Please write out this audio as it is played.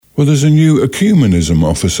Well, there's a new ecumenism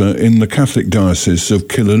officer in the Catholic Diocese of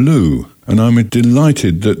Killaloe, and I'm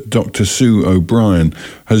delighted that Dr. Sue O'Brien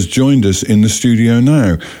has joined us in the studio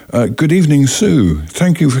now. Good evening, Sue.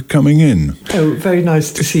 Thank you for coming in. Oh, very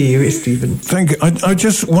nice to see you, Stephen. Thank you. I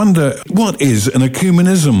just wonder, what is an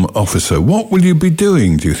ecumenism officer? What will you be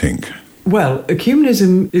doing, do you think? Well,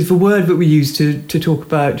 ecumenism is the word that we use to talk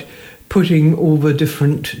about putting all the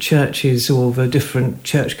different churches or the different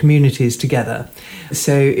church communities together.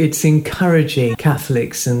 So it's encouraging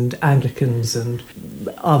Catholics and Anglicans and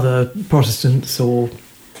other Protestants or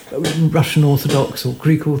Russian Orthodox or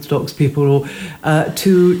Greek Orthodox people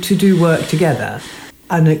to do work together.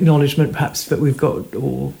 An acknowledgement perhaps that we've got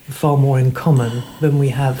far more in common than we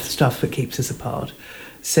have stuff that keeps us apart.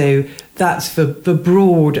 So that's the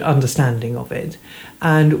broad understanding of it.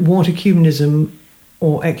 And what ecumenism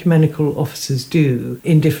or ecumenical officers do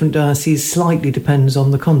in different dioceses slightly depends on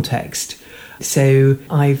the context. So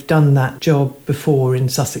I've done that job before in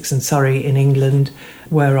Sussex and Surrey in England,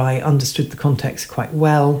 where I understood the context quite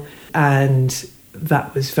well, and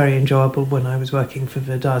that was very enjoyable when I was working for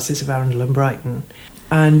the Diocese of Arundel and Brighton.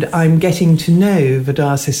 And I'm getting to know the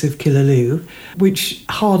Diocese of Killaloe, which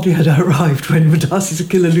hardly had arrived when the Diocese of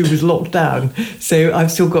Killaloe was locked down. So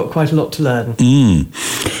I've still got quite a lot to learn.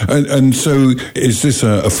 And so is this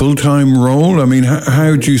a full-time role? I mean,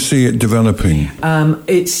 how do you see it developing?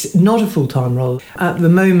 It's not a full-time role. At the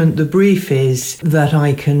moment, the brief is that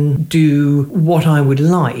I can do what I would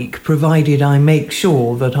like, provided I make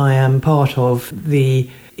sure that I am part of the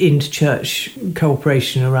interchurch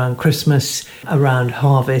cooperation around Christmas, around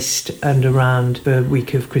Harvest, and around the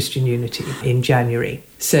Week of Christian Unity in January.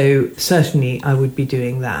 So certainly I would be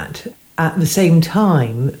doing that. At the same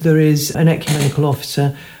time, there is an ecumenical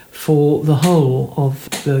officer for the whole of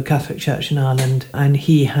the Catholic Church in Ireland, and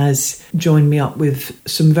he has joined me up with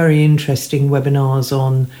some very interesting webinars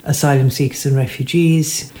on asylum seekers and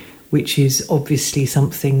refugees, which is obviously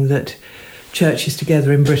something that churches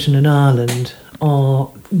together in Britain and Ireland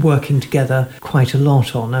are working together quite a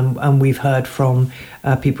lot on, and we've heard from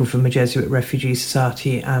people from the Jesuit Refugee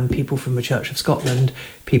Society and people from the Church of Scotland,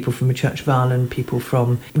 people from the Church of Ireland, people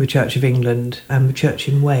from the Church of England and the Church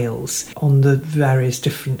in Wales on the various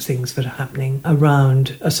different things that are happening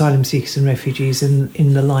around asylum seekers and refugees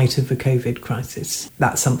in the light of the COVID crisis.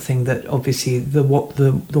 That's something that obviously the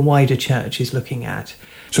wider church is looking at.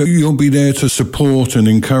 So you'll be there to support and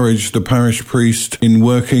encourage the parish priest in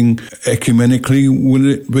working ecumenically, will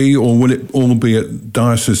it be, or will it all be at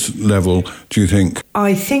diocese level, do you think?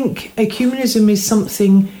 I think ecumenism is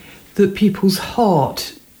something that people's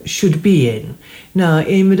heart should be in. Now,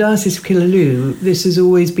 in the Diocese of Killaloe, this has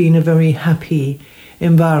always been a very happy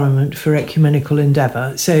environment for ecumenical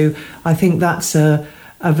endeavour. So I think that's a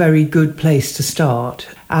very good place to start.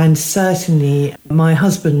 And certainly my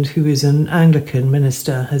husband, who is an Anglican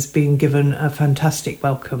minister, has been given a fantastic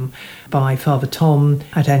welcome by Father Tom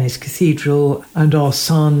at Ennis Cathedral, and our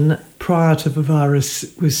son, prior to the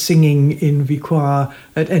virus, was singing in the choir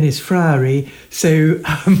at Ennis Friary. So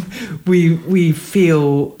we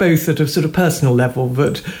feel both at a sort of personal level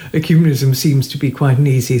that ecumenism seems to be quite an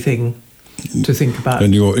easy thing to think about.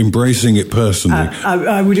 And you're embracing it personally.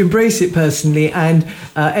 I would embrace it personally, and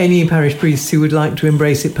any parish priests who would like to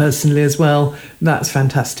embrace it personally as well, that's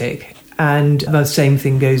fantastic. And the same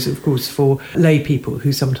thing goes, of course, for lay people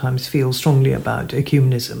who sometimes feel strongly about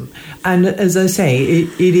ecumenism. And as I say,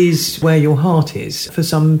 it is where your heart is. For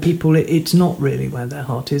some people, it's not really where their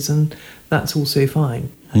heart is, and that's also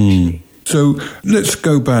fine, actually. So let's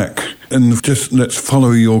go back and just let's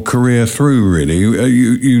follow your career through, really.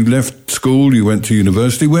 You left school, you went to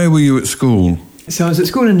university. Where were you at school? So I was at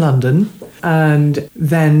school in London, and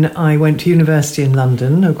then I went to university in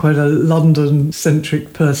London. I'm quite a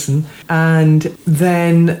London-centric person. And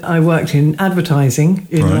then I worked in advertising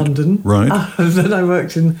in London. Right. Then I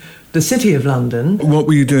worked in the City of London. What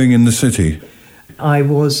were you doing in the city? I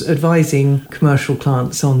was advising commercial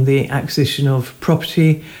clients on the acquisition of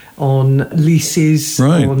property, on leases,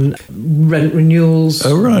 on rent renewals,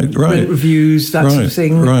 rent reviews, that sort of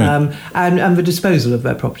thing, and the disposal of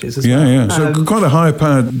their properties as well. Yeah. So quite a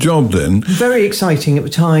high-powered job then. Very exciting at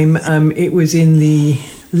the time. It was in the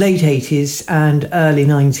late 80s and early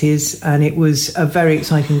 90s, and it was a very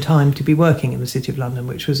exciting time to be working in the City of London,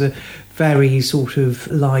 which was a very sort of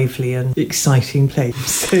lively and exciting place.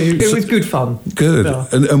 So it was good fun. Good.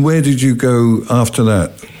 And where did you go after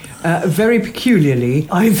that? Very peculiarly,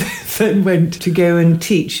 I then went to go and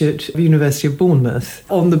teach at the University of Bournemouth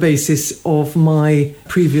on the basis of my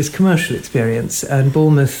previous commercial experience. And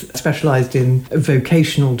Bournemouth specialised in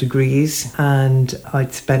vocational degrees, and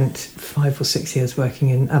I'd spent 5 or 6 years working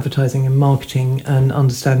in advertising and marketing and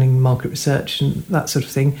understanding market research and that sort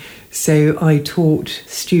of thing. So I taught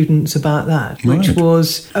students about that, which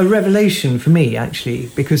was a revelation for me, actually,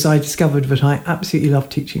 because I discovered that I absolutely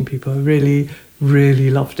loved teaching people. I really, really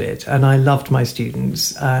loved it. And I loved my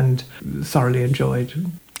students and thoroughly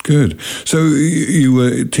enjoyed. Good. So you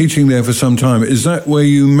were teaching there for some time. Is that where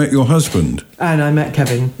you met your husband? And I met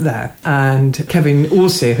Kevin there. And Kevin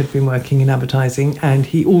also had been working in advertising, and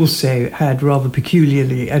he also had rather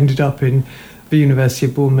peculiarly ended up in the University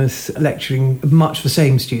of Bournemouth lecturing much the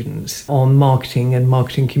same students on marketing and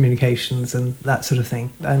marketing communications and that sort of thing.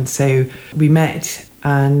 And so we met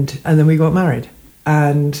and then we got married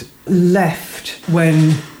and left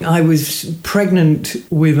when I was pregnant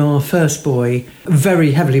with our first boy,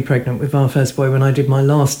 very heavily pregnant with our first boy, when I did my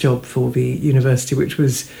last job for the university, which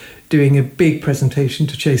was doing a big presentation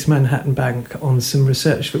to Chase Manhattan Bank on some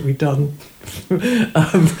research that we'd done.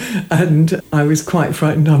 And I was quite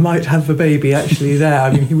frightened I might have the baby actually there.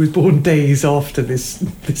 I mean, he was born days after this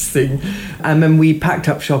thing. And then we packed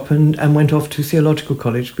up shop and went off to theological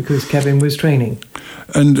college because Kevin was training.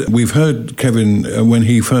 And we've heard Kevin, when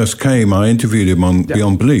he first came, I interviewed him on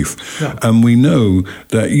Beyond Belief. Yeah. And we know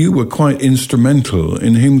that you were quite instrumental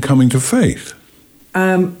in him coming to faith.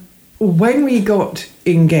 When we got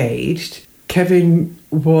engaged, Kevin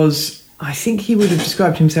was, I think he would have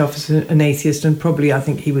described himself as an atheist, and I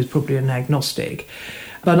think he was probably an agnostic.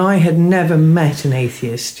 But I had never met an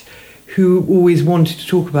atheist who always wanted to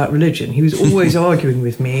talk about religion. He was always arguing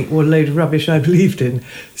with me what a load of rubbish I believed in.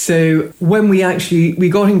 So when we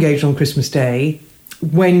got engaged on Christmas Day,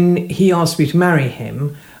 when he asked me to marry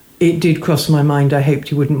him, it did cross my mind, I hoped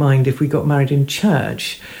he wouldn't mind if we got married in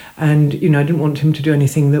church. And, I didn't want him to do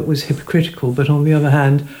anything that was hypocritical. But on the other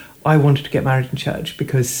hand, I wanted to get married in church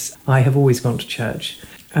because I have always gone to church.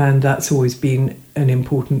 And that's always been an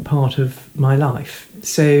important part of my life.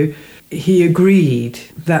 So he agreed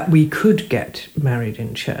that we could get married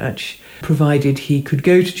in church, provided he could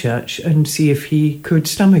go to church and see if he could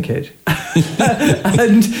stomach it.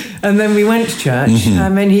 and then we went to church,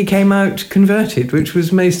 and then he came out converted, which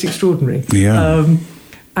was most extraordinary. Yeah.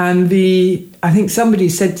 I think somebody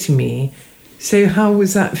said to me, so how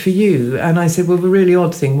was that for you? And I said, well, the really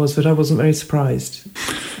odd thing was that I wasn't very surprised.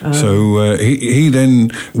 So he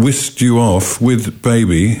then whisked you off with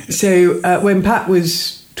baby. So when Pat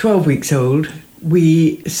was 12 weeks old,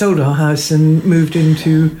 we sold our house and moved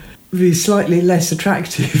into the slightly less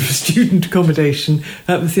attractive student accommodation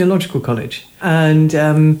at the Theological College. And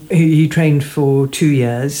he trained for 2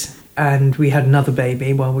 years, and we had another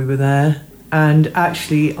baby while we were there. And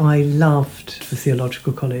actually, I loved the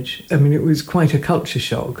Theological College. I mean, it was quite a culture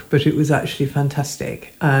shock, but it was actually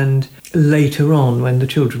fantastic. And later on, when the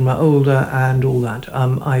children were older and all that,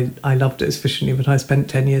 I loved it sufficiently that I spent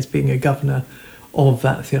 10 years being a governor of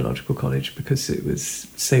that Theological College because it was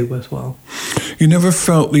so worthwhile. You never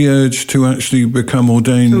felt the urge to actually become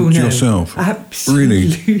ordained yourself?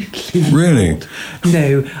 Absolutely. Really?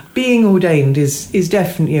 No. Being ordained is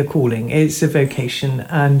definitely a calling. It's a vocation,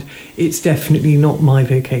 and it's definitely not my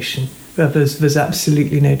vocation. There's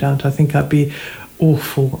absolutely no doubt. I think I'd be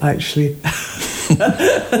awful, actually.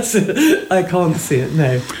 I can't see it,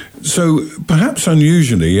 no. So perhaps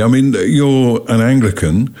unusually, I mean, you're an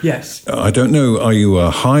Anglican. Yes. I don't know, are you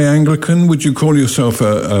a high Anglican? Would you call yourself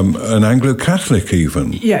an Anglo-Catholic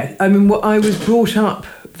even? Yeah, I mean,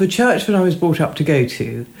 the church that I was brought up to go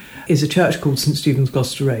to is a church called St Stephen's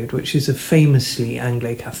Gloucester Road, which is a famously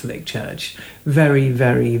Anglo-Catholic church. Very,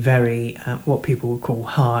 very, very, what people would call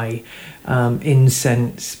high,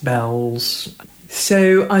 incense, bells.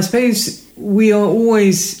 So I suppose we are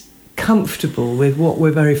always comfortable with what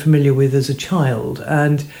we're very familiar with as a child,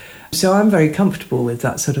 and so I'm very comfortable with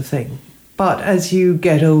that sort of thing. But as you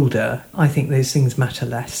get older, I think those things matter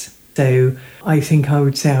less. So I think I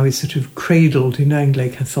would say I was sort of cradled in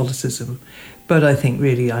Anglo-Catholicism, but I think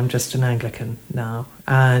really I'm just an Anglican now,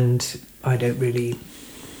 and I don't really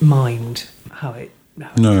mind how it...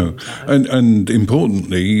 No, and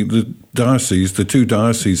importantly, the two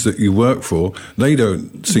dioceses that you work for, they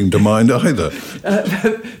don't seem to mind either.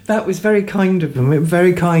 That was very kind of them.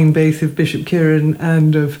 Very kind both of Bishop Kieran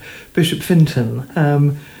and of Bishop Finton,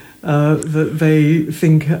 that they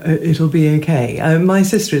think it'll be okay. My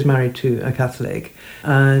sister is married to a Catholic,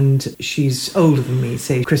 and she's older than me,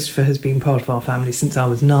 so Christopher has been part of our family since I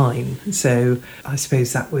was 9, so I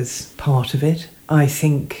suppose that was part of it. I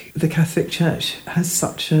think the Catholic Church has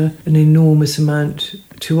such an enormous amount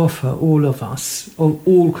to offer all of us,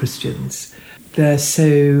 all Christians. They're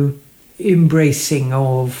so embracing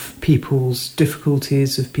of people's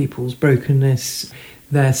difficulties, of people's brokenness.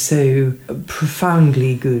 They're so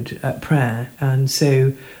profoundly good at prayer. And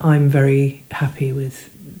so I'm very happy with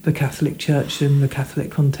the Catholic Church and the Catholic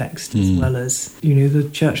context, as well as, the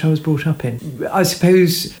church I was brought up in. I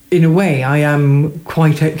suppose, in a way, I am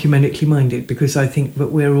quite ecumenically minded, because I think that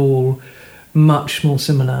we're all much more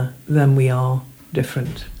similar than we are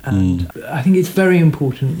different. And I think it's very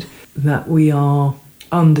important that we are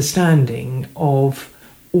understanding of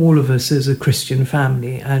all of us as a Christian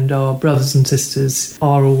family, and our brothers and sisters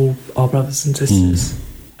are all our brothers and sisters.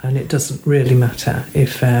 And it doesn't really matter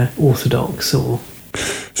if they're Orthodox or...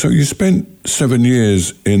 So you spent 7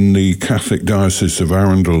 years in the Catholic Diocese of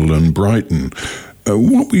Arundel and Brighton.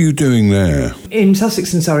 What were you doing there? In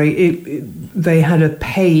Sussex and Surrey, they had a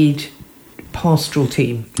paid pastoral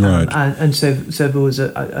team. Right. And so there was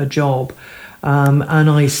a job. And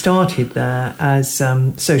I started there as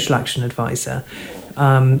social action advisor,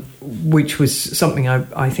 which was something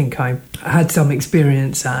I think I had some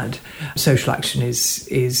experience at. Social action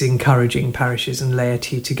is encouraging parishes and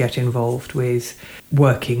laity to get involved with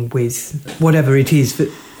working with whatever it is that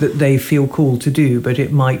they feel called to do, but it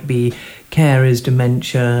might be carers,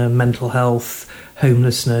 dementia, mental health,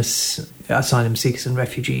 homelessness, asylum seekers and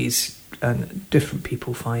refugees, and different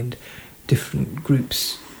people find different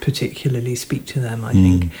groups particularly speak to them, I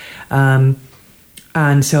think.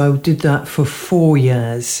 And so I did that for 4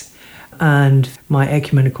 years, and my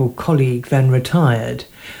ecumenical colleague then retired,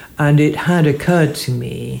 and it had occurred to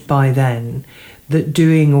me by then that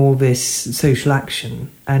doing all this social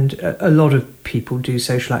action, and a lot of people do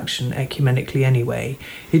social action ecumenically anyway,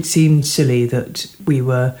 it seemed silly that we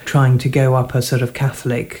were trying to go up a sort of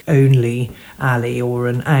Catholic-only alley or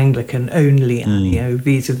an Anglican-only alley,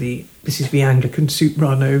 vis-a-vis, this is the Anglican soup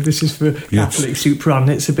run, this is the Catholic soup run.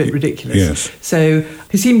 It's a bit ridiculous. Yes. So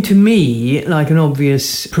it seemed to me like an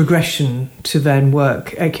obvious progression to then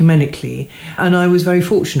work ecumenically, and I was very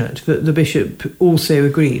fortunate that the bishop also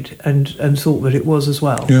agreed and thought that it was as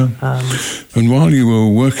well. Yeah. And while you were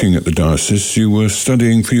working at the diocese, you were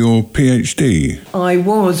studying for your PhD. I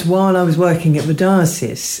was, while I was working at the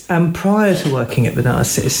diocese, and prior to working at the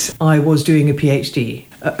diocese, I was doing a PhD.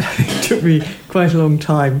 It took me quite a long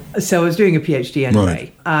time. So I was doing a PhD anyway.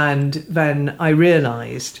 Right. And then I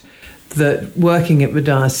realised that working at the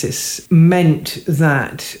diocese meant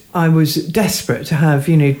that I was desperate to have,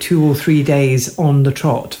 2 or 3 days on the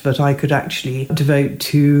trot that I could actually devote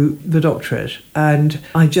to the doctorate. And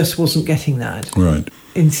I just wasn't getting that. Right.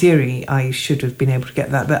 In theory, I should have been able to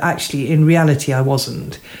get that, but actually, in reality, I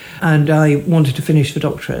wasn't. And I wanted to finish the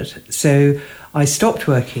doctorate. So I stopped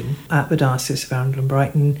working at the Diocese of Arundel and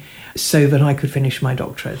Brighton so that I could finish my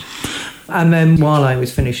doctorate. And then while I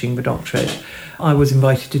was finishing the doctorate, I was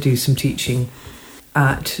invited to do some teaching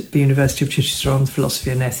at the University of Chichester on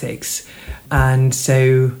philosophy and ethics. And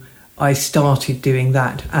so I started doing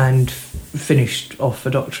that and finished off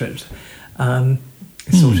the doctorate.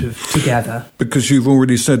 Sort of together. Because you've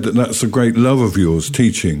already said that that's a great love of yours,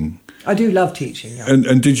 teaching. I do love teaching. Yeah.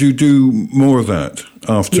 And did you do more of that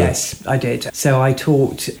after? Yes, I did. So I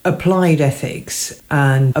taught applied ethics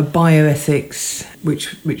and bioethics,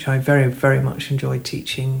 which I very, very much enjoyed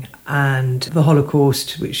teaching, and the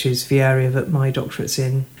Holocaust, which is the area that my doctorate's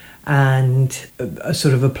in, and a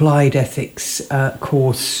sort of applied ethics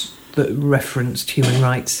course that referenced human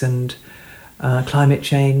rights and climate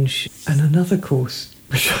change, and another course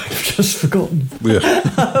which I've just forgotten. Yeah.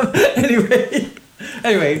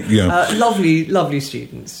 Anyway, yeah. Lovely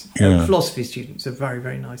students. Yeah. Philosophy students are very,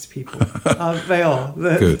 very nice people. They are.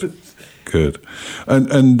 Good.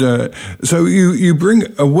 And so you bring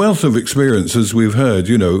a wealth of experience, as we've heard,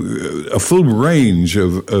 a full range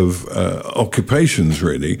of occupations,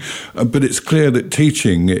 really. But it's clear that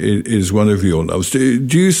teaching is one of your loves. Do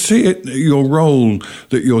you see it, your role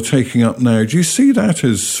that you're taking up now, do you see that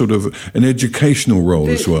as sort of an educational role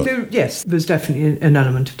as well? Yes, there's definitely an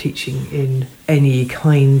element of teaching in any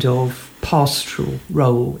kind of pastoral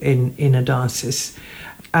role in a diocese.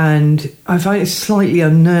 And I find it slightly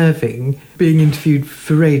unnerving being interviewed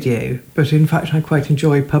for radio, but in fact I quite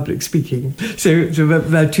enjoy public speaking. So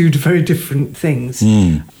they're two very different things.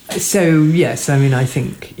 So yes, I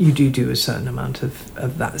think you do a certain amount of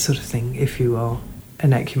that sort of thing if you are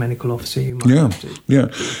an ecumenical officer. You might have to.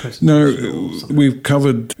 Now, we've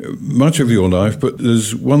covered much of your life, but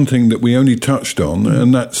there's one thing that we only touched on,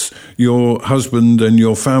 and that's your husband and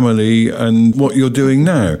your family and what you're doing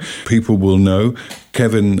now. People will know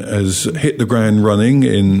Kevin has hit the ground running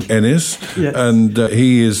in Ennis, yes. and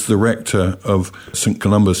he is the rector of St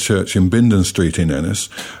Columba's Church in Bindon Street in Ennis.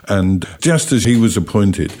 And just as he was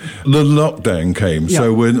appointed, the lockdown came,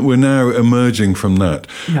 so we're now emerging from that.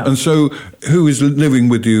 Yeah. And so who is living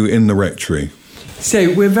with you in the rectory?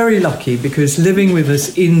 So we're very lucky because living with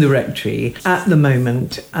us in the rectory at the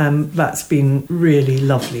moment, that's been really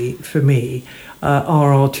lovely for me,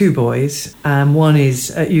 are our two boys. One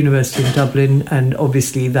is at university in Dublin, and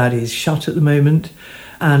obviously that is shut at the moment.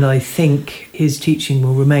 And I think his teaching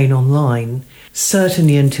will remain online,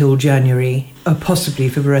 certainly until January, possibly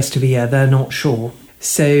for the rest of the year. They're not sure.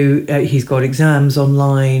 So he's got exams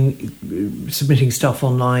online, submitting stuff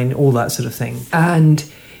online, all that sort of thing.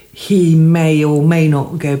 And he may or may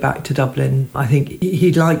not go back to Dublin. I think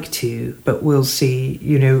he'd like to, but we'll see.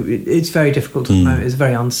 You know, it's very difficult at the moment. It's a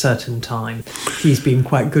very uncertain time. He's been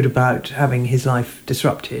quite good about having his life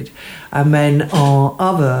disrupted. And then our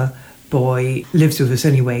other boy lives with us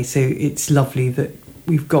anyway, so it's lovely that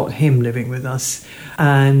we've got him living with us.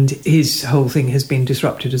 And his whole thing has been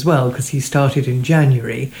disrupted as well, because he started in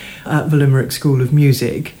January at the Limerick School of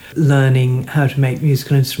Music, learning how to make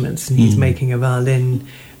musical instruments, and he's making a violin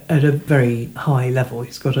at a very high level.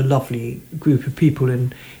 He's got a lovely group of people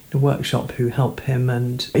in the workshop who help him,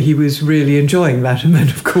 and he was really enjoying that. And then,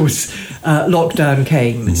 of course, lockdown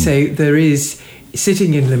came. So there is,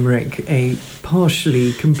 sitting in Limerick, a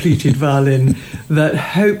partially completed violin that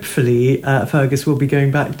hopefully Fergus will be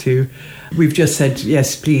going back to. We've just said,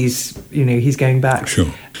 yes, please, you know, he's going back.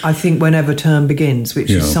 Sure. I think whenever term begins,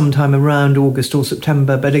 which is sometime around August or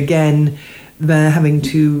September, but again, they're having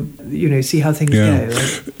to, you know, see how things go.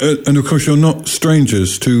 And of course, you're not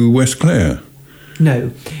strangers to West Clare.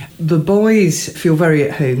 No. The boys feel very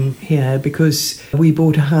at home here because we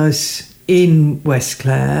bought a house in West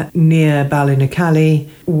Clare near Ballinacally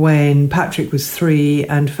when Patrick was 3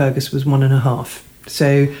 and Fergus was 1.5.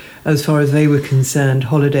 So as far as they were concerned,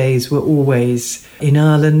 holidays were always in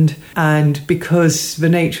Ireland. And because the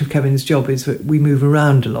nature of Kevin's job is that we move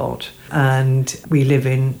around a lot and we live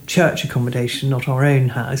in church accommodation, not our own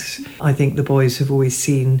house, I think the boys have always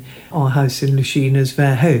seen our house in Lachine as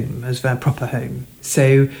their home, as their proper home.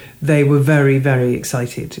 So they were very, very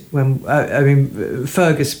excited. When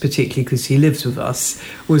Fergus particularly, because he lives with us,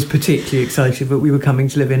 was particularly excited that we were coming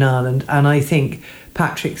to live in Ireland. And I think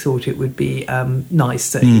Patrick thought it would be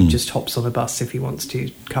nice that he just hops on a bus if he wants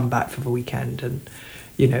to come back for the weekend. And,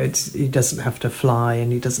 you know, he doesn't have to fly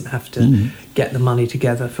and he doesn't have to get the money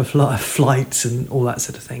together for flights and all that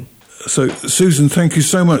sort of thing. So, Susan, thank you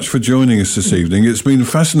so much for joining us this evening. It's been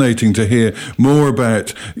fascinating to hear more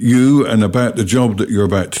about you and about the job that you're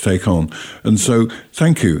about to take on. And so,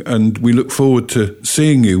 thank you. And we look forward to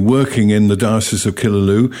seeing you working in the Diocese of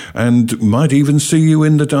Killaloe, and might even see you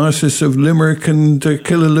in the Diocese of Limerick and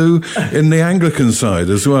Killaloe in the Anglican side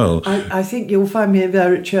as well. I think you'll find me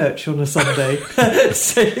there at church on a Sunday.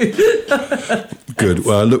 Good.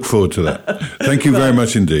 Well, I look forward to that. Thank you very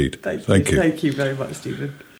much indeed. Thank you very much, Stephen.